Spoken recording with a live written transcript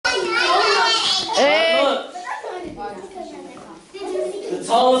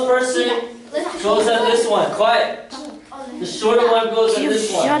taller person goes on this one. Quiet. The shorter one goes on this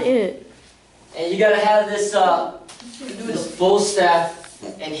one. Shut it. And you gotta have this bow staff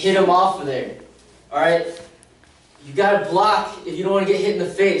and hit him off of there. Alright? You gotta block if you don't want to get hit in the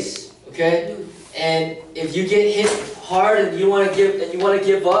face. Okay? And if you get hit hard and you want to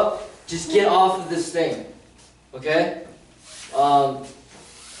give up, just get off of this thing. Okay?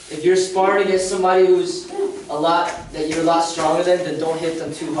 If you're sparring against somebody who's you're a lot stronger than, then don't hit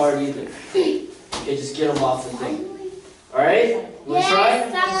them too hard either. Okay, just get them off the thing. Alright? You wanna try?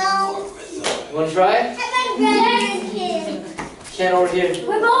 You wanna try? Ken over here.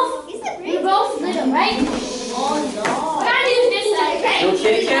 We're both little, right? Oh no. We're gonna use this side, right? You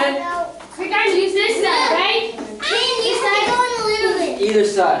okay, Ken? We're gonna use this side, right? Either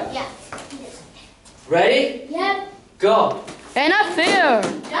side. Yeah. Ready? Yep. Go. Ain't not fair.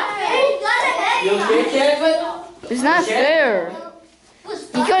 You okay, Ken? It's not fair.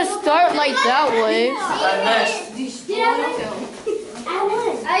 You gotta start like that way. Alright, next.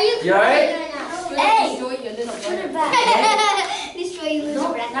 You alright? Hey! Put it back. Destroy your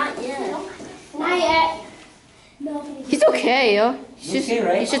little rat. Not yet. Not yet. He's okay, yo. He's okay,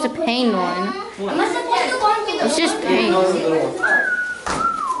 right? It's just a pain one. It's just pain. No, it's a little one.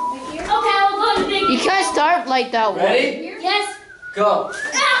 Okay, I'll go to the big. You can't start like that way. Ready? Yes. Go.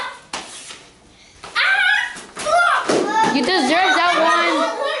 You deserve that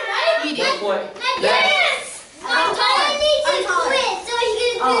one. Good point. Yes! I'm taller. Need to quit, so he's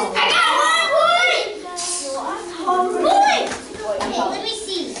gonna do this. I got 1 point! Okay, let me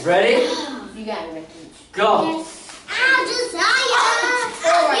see. Ready? You got it, Ricky. Go. Ow, Josiah!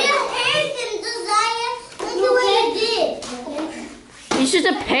 You hurt him, Josiah. Look at what I did. It's just a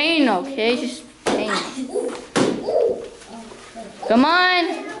pain, okay? It's just pain. Come on.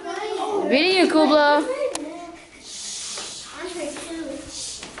 Beating you, Kubla.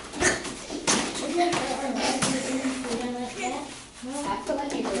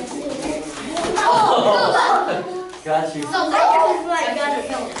 Got you. I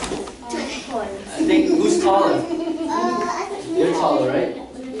think who's taller? You're taller, right? Yeah,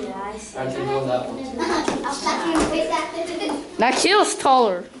 I see. Alright, then go on that one. I'll slap you in the face after. Nakhil's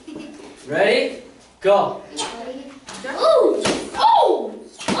taller. Ready? Go. Oh! Oh!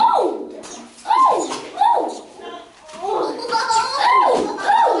 Oh! Oh! Oh!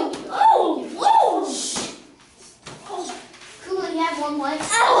 Cool, you have 1 point. I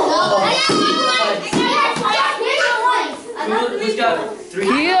got 1 point. Who's got 3?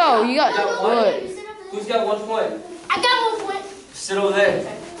 Yo, you got good. Who's got 1 point? I got 1 point. Sit over there.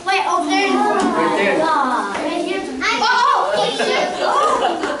 Wait, over there. Right there. Right here.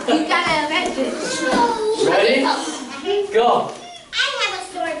 You gotta invent it. Ready? Go. I have a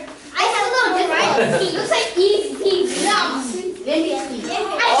sword. I have a little different. It looks like easy. No. Maybe it's easy.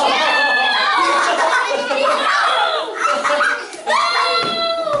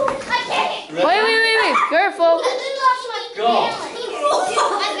 Wait. Careful. Go.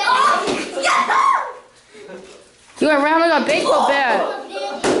 You went around like a baseball bat.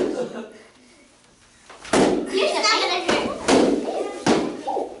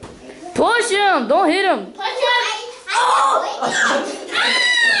 Push him. Don't hit him. I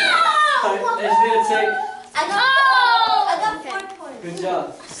got 4 points. Good job.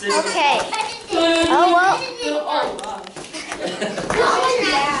 Sit. Okay. Oh well.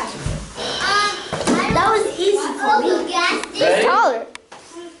 That was easy for me. Ready? Taller.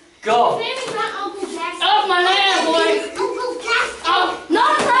 Go. Off my land, boy. Oh, no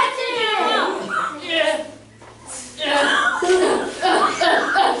touching him.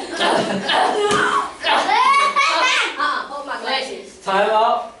 Hold my glasses. Time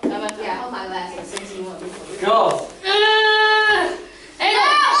out. Yeah, hold my glasses since you want me to. Go.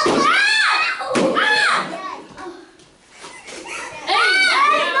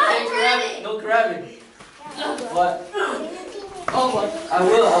 No grabbing. What? Oh, what? I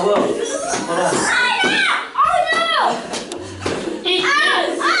will. Hold on.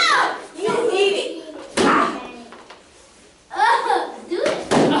 You need it. Do it.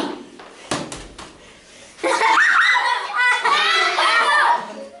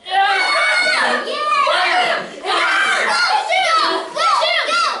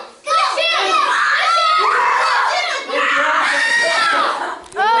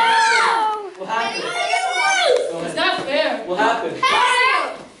 What happened? It's not fair. What happened?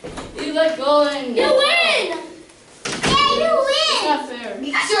 You let go and You win! Yeah, you win! It's not fair.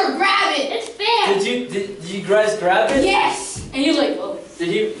 You sure grab it. It's fair! Did you guys grab it? Yes. And you let go. Did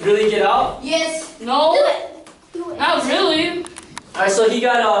he really get out? Yes. No. Do it! Do it! Not really. I Alright, so he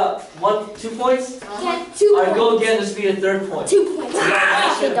got 2 points. Yeah, 2 Alright, go points. again. This will be a 3rd point. 2 points.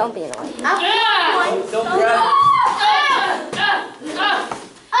 Actually, don't be annoying. Don't grab.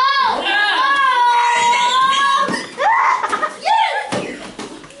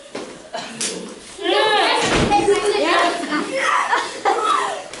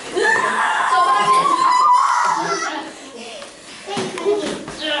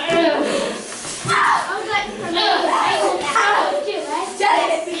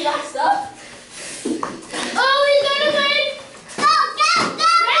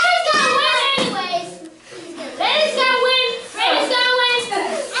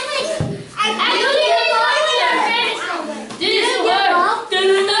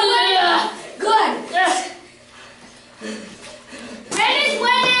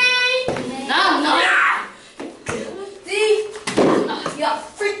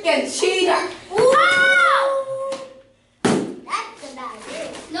 Cheater! Wow! That's a bad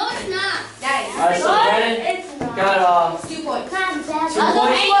idea. No, it's not. That is. Alright, so Brandon got 2 points. 2 Come, Dad.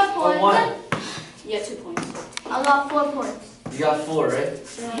 points or 1? Yeah, 2 points. I got 4 points. You got 4, right?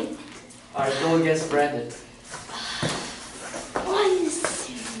 Alright, go against Brandon.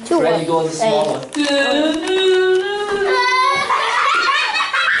 2 Brandon, go with the small one.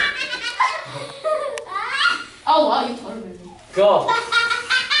 Oh wow, you told me. Go.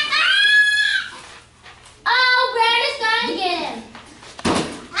 Oh, Brandon's gonna get him.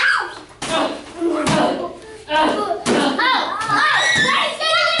 Ow! Brandon's gonna get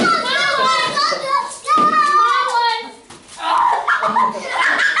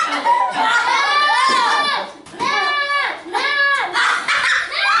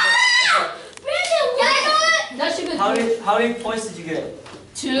him. How many points did you get?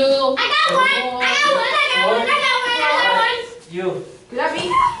 2. I got one. You. Did I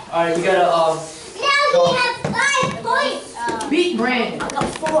beat? Alright, you gotta Now he has 5 points. Beat Brandon. I got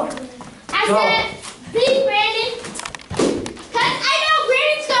 4. I Go. said, beat Brandon. Cause I know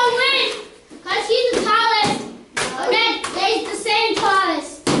Brandon's gonna win. Cause he's the tallest. Okay, they're the same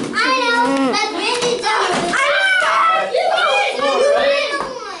tallest. I know, but Brandon's gonna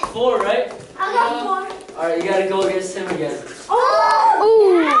win. 4, right? I got 4. Alright, you gotta go against him again. Oh!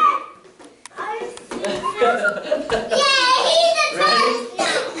 Yeah, he's the tallest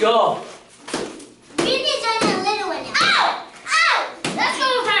now. Go. Brandon's on a little one. Ow! Ow! That's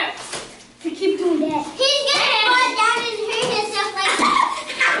gonna hurt. To keep doing that. He's gonna fall down and hurt himself like that.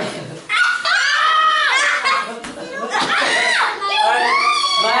 Alright,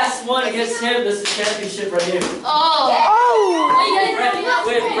 last one against him. This is championship right here. Oh.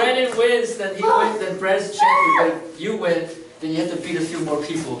 If Brandon wins, then he wins, then Brandon's champion. But if you win, then you have to beat a few more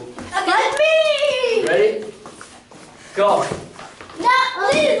people. Let me! Ready? Go. No,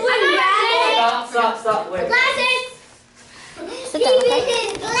 please, Stop, wait. Glasses! Sit down, okay?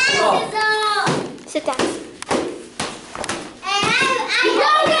 Glasses on! Sit down. And I'm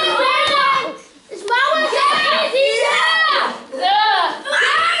gonna wear them! It's Mama's glasses!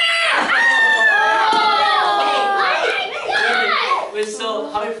 Wait, so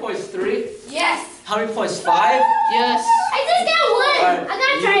how many points? 3? Yes. How many points? 5? Yes. I just got 1! Alright, I'm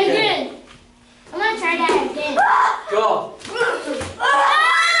gonna try you again. I'm gonna try that again. Go.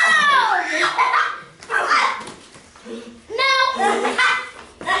 No!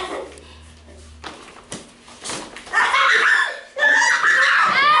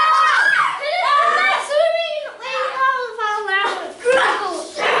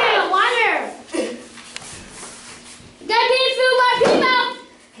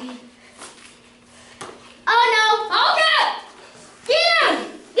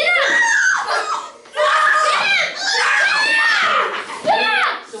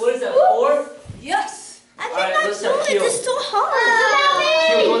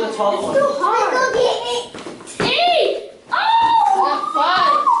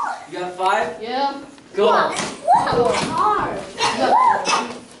 Go. Hard.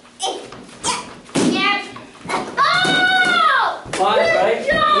 Yeah. Oh! 5, right?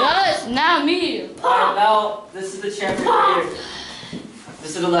 Yes, now me. Alright, now this is the champion right here.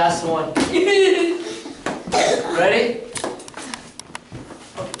 This is the last one. Ready?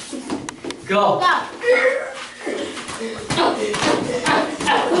 Go. Go.